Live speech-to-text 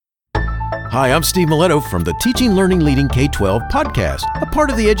Hi, I'm Steve Miletto from the Teaching, Learning, Leading K-12 podcast, a part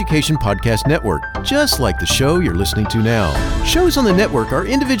of the Education Podcast Network, just like the show you're listening to now. Shows on the network are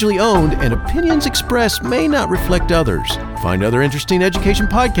individually owned, and opinions expressed may not reflect others. Find other interesting education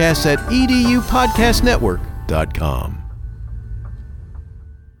podcasts at edupodcastnetwork.com.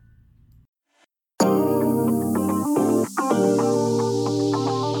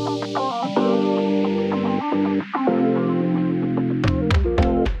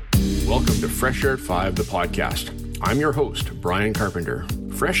 Welcome to Fresh Air at 5, the podcast. I'm your host, Brian Carpenter.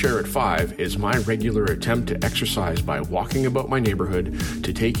 Fresh Air at 5 is my regular attempt to exercise by walking about my neighborhood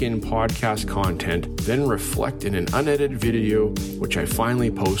to take in podcast content, then reflect in an unedited video, which I finally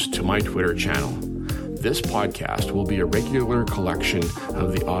post to my Twitter channel. This podcast will be a regular collection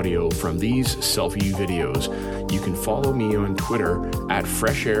of the audio from these selfie videos. You can follow me on Twitter at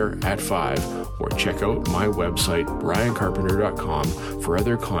Fresh Air at 5 or check out my website, briancarpenter.com, for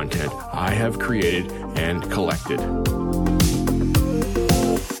other content I have created and collected.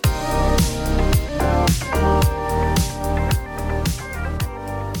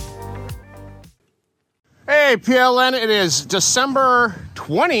 Hey PLN, it is December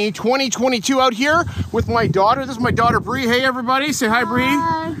 20, 2022 out here with my daughter. This is my daughter Bree. Hey everybody, say hi Bree.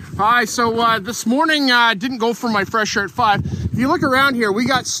 Hi, so this morning didn't go for my Fresh Air at 5. If you look around here, we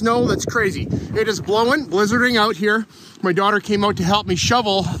got snow that's crazy. It is blowing, blizzarding out here. My daughter came out to help me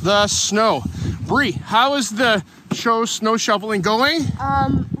shovel the snow. Bree, how is the snow shoveling going?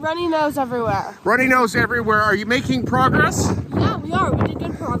 Runny nose everywhere. Runny nose everywhere. Are you making progress? Yeah, we are. We did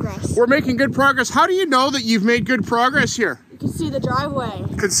good progress. We're making good progress. How do you know that you've made good progress here? You can see the driveway.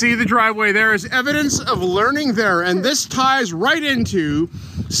 You can see the driveway. There is evidence of learning there, and this ties right into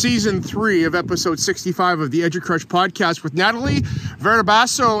Season 3 of Episode 65 of the EduCrush podcast with Natalie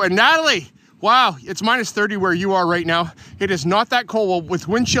Verdebasso. And Natalie, wow, it's minus 30 where you are right now. It is not that cold. Well, with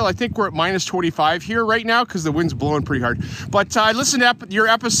wind chill, I think we're at minus 25 here right now because the wind's blowing pretty hard. But I listened to your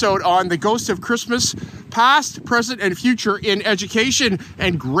episode on the ghost of Christmas, past, present, and future in education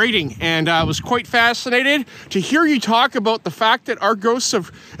and grading. And I was quite fascinated to hear you talk about the fact that our ghosts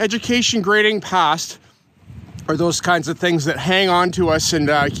of education, grading, past are those kinds of things that hang on to us and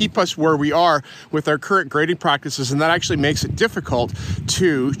keep us where we are with our current grading practices, and that actually makes it difficult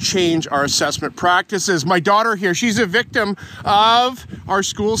to change our assessment practices. My daughter here, she's a victim of our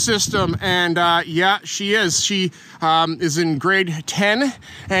school system, and yeah, she is. She is in grade 10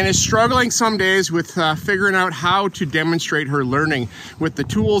 and is struggling some days with figuring out how to demonstrate her learning with the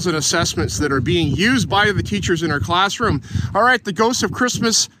tools and assessments that are being used by the teachers in her classroom. All right, the ghost of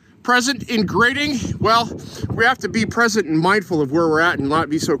Christmas present in grading. Well, we have to be present and mindful of where we're at and not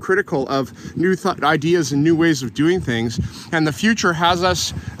be so critical of new ideas and new ways of doing things. And the future has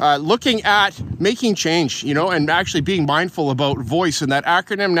us looking at making change, and actually being mindful about voice and that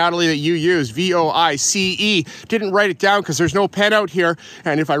acronym, Natalie, that you use, VOICE. Didn't write it down because there's no pen out here,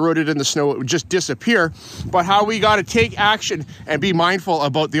 and if I wrote it in the snow, it would just disappear. But how we got to take action and be mindful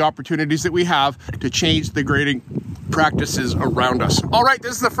about the opportunities that we have to change the grading practices around us. All right,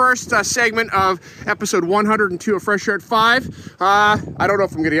 this is the first segment of episode 102 of Fresh Air at 5. I don't know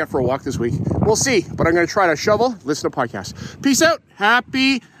if I'm going to get for a walk this week. We'll see, but I'm going to try to shovel, listen to podcasts. Peace out.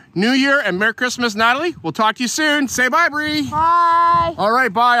 Happy New Year and Merry Christmas, Natalie. We'll talk to you soon. Say bye, Bree. Bye. All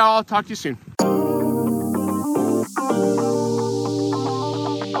right, bye. I'll talk to you soon.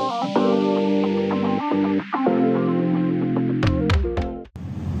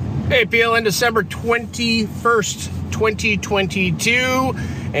 Hey, PLN, December 21st, 2022,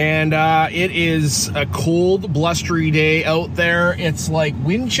 and it is a cold, blustery day out there. It's like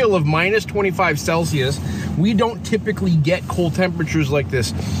wind chill of minus 25 Celsius. We don't typically get cold temperatures like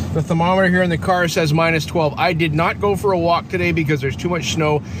this. The thermometer here in the car says minus 12. I did not go for a walk today because there's too much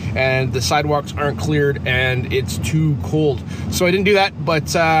snow and the sidewalks aren't cleared and it's too cold. So I didn't do that,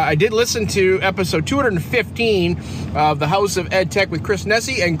 but I did listen to episode 215 of The House of EdTech with Chris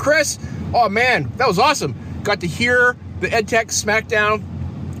Nesi. And Chris, oh man, that was awesome. Got to hear the EdTech Smackdown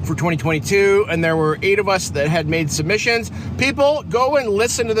for 2022, and there were 8 of us that had made submissions. People, go and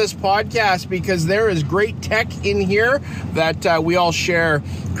listen to this podcast because there is great tech in here that we all share.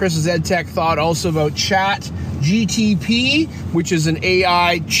 Chris's EdTech thought also about ChatGTP, which is an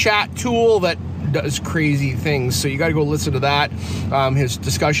AI chat tool that does crazy things. So you got to go listen to that, his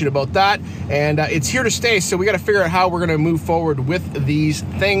discussion about that. And it's here to stay. So we got to figure out how we're going to move forward with these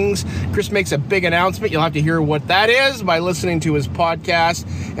things. Chris makes a big announcement. You'll have to hear what that is by listening to his podcast.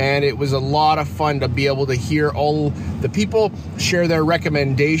 And it was a lot of fun to be able to hear all the people share their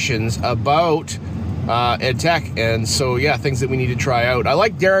recommendations about ed tech. And so, yeah, things that we need to try out. I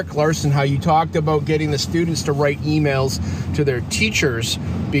like Derek Larson, how you talked about getting the students to write emails to their teachers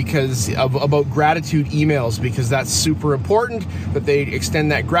about gratitude emails, because that's super important that they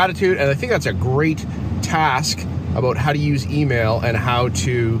extend that gratitude. And I think that's a great task about how to use email and how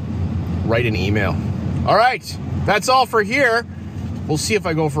to write an email. All right, that's all for here. We'll see if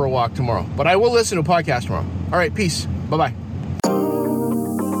I go for a walk tomorrow, but I will listen to a podcast tomorrow. All right, peace. Bye-bye.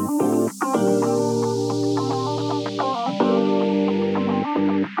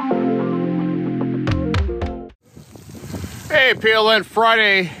 Hey, PLN,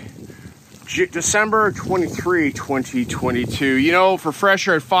 Friday, December 23, 2022. You know, for Fresh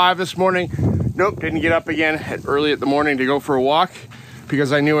Air at 5 this morning, nope, didn't get up again early at the morning to go for a walk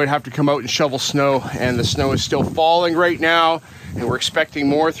because I knew I'd have to come out and shovel snow, and the snow is still falling right now, and we're expecting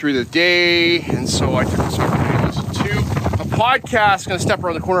more through the day. And so I took this opportunity to listen to a podcast. I'm going to step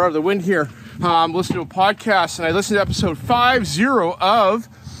around the corner of the wind here. Listen to a podcast, and I listened to episode 50 of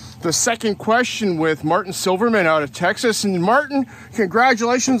The Second Question with Martin Silverman out of Texas. And Martin,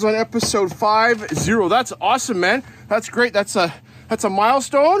 congratulations on episode 50. That's awesome, man. That's great. That's a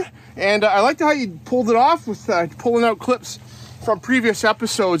milestone. And I liked how you pulled it off with pulling out clips from previous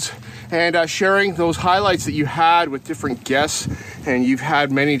episodes and sharing those highlights that you had with different guests. And you've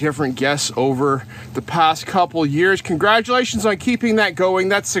had many different guests over the past couple years. Congratulations on keeping that going.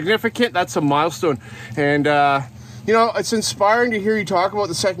 That's significant. That's a milestone. And you know, it's inspiring to hear you talk about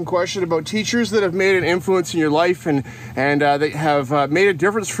The Second Question, about teachers that have made an influence in your life and they have made a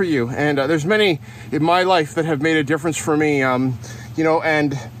difference for you. And there's many in my life that have made a difference for me. You know,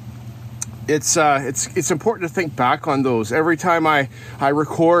 and it's important to think back on those. Every time I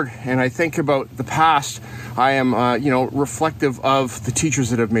record and I think about the past, I am, reflective of the teachers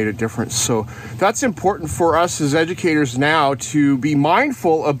that have made a difference. So that's important for us as educators now, to be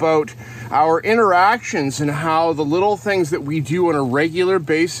mindful about our interactions and how the little things that we do on a regular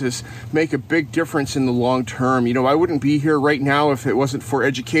basis make a big difference in the long term. You know, I wouldn't be here right now if it wasn't for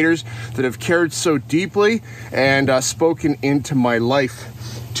educators that have cared so deeply and spoken into my life.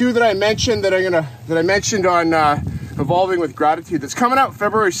 Two that I mentioned that I mentioned on Evolving with Gratitude, that's coming out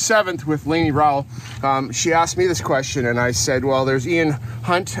February 7th with Lainey Rowell. She asked me this question, and I said, well, there's Ian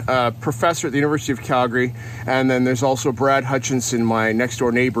Hunt, professor at the University of Calgary, and then there's also Brad Hutchinson, my next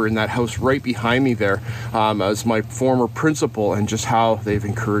door neighbor in that house right behind me there, as my former principal, and just how they've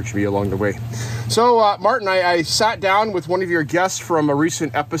encouraged me along the way. So, Martin, I sat down with one of your guests from a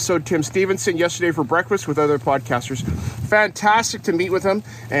recent episode, Tim Stevenson, yesterday for breakfast with other podcasters. Fantastic to meet with him,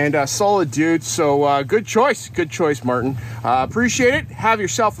 and a solid dude. So, good choice, Martin. Appreciate it. Have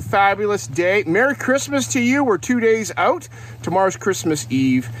yourself a fabulous day. Merry Christmas to you. We're 2 days out. Tomorrow's Christmas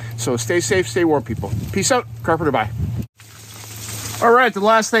Eve. So stay safe, stay warm, people. Peace out. Carpenter, bye. All right, the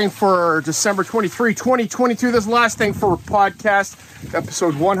last thing for December 23, 2022. This last thing for podcast,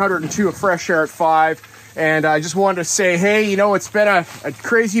 episode 102 of Fresh Air at 5. And I just wanted to say, hey, you know, it's been a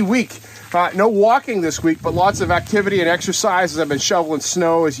crazy week. No walking this week, but lots of activity and exercise as I've been shoveling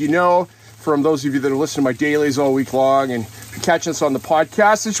snow, as you know, from those of you that are listening to my dailies all week long and catching us on the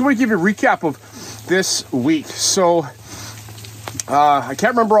podcast. I just want to give you a recap of this week. So I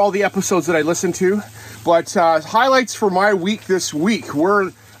can't remember all the episodes that I listened to, but highlights for my week this week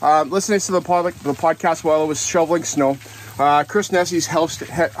were listening to the podcast while I was shoveling snow. Chris Nessie's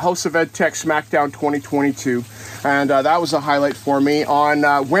House of Ed Tech Smackdown 2022, and that was a highlight for me.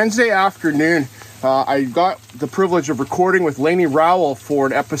 On Wednesday afternoon, I got the privilege of recording with Lainey Rowell for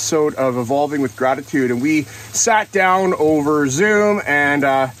an episode of Evolving with Gratitude, and we sat down over Zoom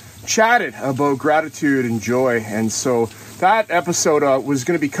and chatted about gratitude and joy. And so that episode was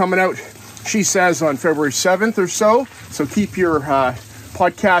going to be coming out, she says, on February 7th or so. So keep your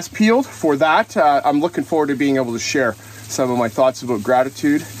podcast peeled for that. I'm looking forward to being able to share some of my thoughts about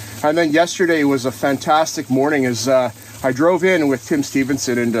gratitude. And then yesterday was a fantastic morning as I drove in with Tim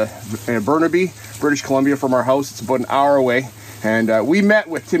Stevenson into Burnaby, British Columbia from our house. It's about an hour away. And we met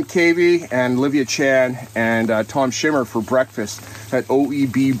with Tim Cavey and Olivia Chan and Tom Schimmer for breakfast at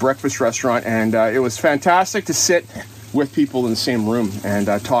OEB Breakfast Restaurant. And it was fantastic to sit with people in the same room and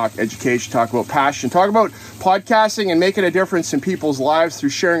talk education, talk about passion, talk about podcasting and making a difference in people's lives through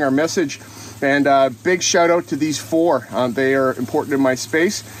sharing our message. And big shout out to these four. They are important in my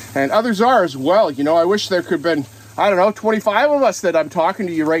space, and others are as well. You know, I wish there could have been, 25 of us that I'm talking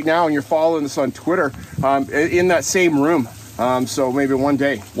to you right now, and you're following us on Twitter in that same room. So maybe one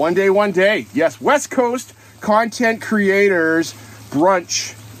day. Yes, West Coast Content Creators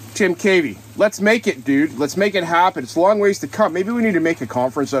Brunch Tim Cavey. Let's make it, dude. Let's make it happen. It's a long ways to come. Maybe we need to make a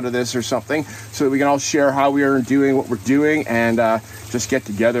conference out of this or something so that we can all share how we are doing what we're doing and just get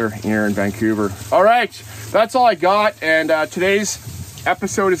together here in Vancouver. All right, that's all I got. And today's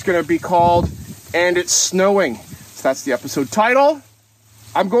episode is going to be called And It's Snowing. So that's the episode title.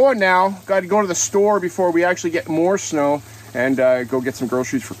 I'm going now. Got to go to the store before we actually get more snow and go get some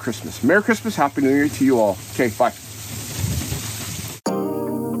groceries for Christmas. Merry Christmas. Happy New Year to you all. Okay, bye.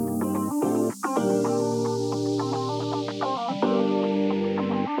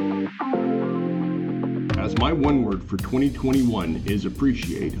 As my one word for 2021 is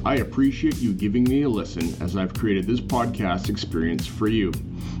appreciate, I appreciate you giving me a listen as I've created this podcast experience for you.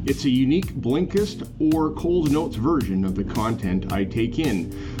 It's a unique Blinkist or Coles Notes version of the content I take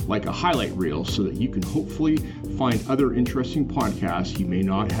in, like a highlight reel, so that you can hopefully find other interesting podcasts you may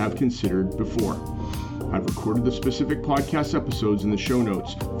not have considered before. I've recorded the specific podcast episodes in the show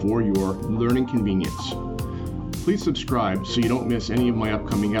notes for your learning convenience. Please subscribe so you don't miss any of my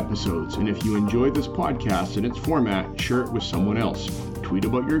upcoming episodes. And if you enjoyed this podcast and its format, share it with someone else. Tweet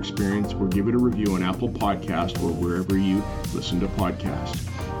about your experience or give it a review on Apple Podcast or wherever you listen to podcasts.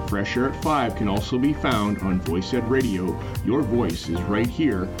 Fresh Air at 5 can also be found on Voice Ed Radio. Your voice is right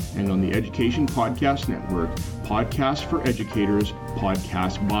here, and on the Education Podcast Network, Podcasts for Educators,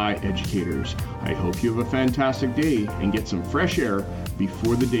 Podcasts by Educators. I hope you have a fantastic day and get some fresh air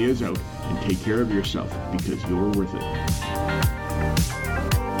before the day is out, and take care of yourself because you're worth it.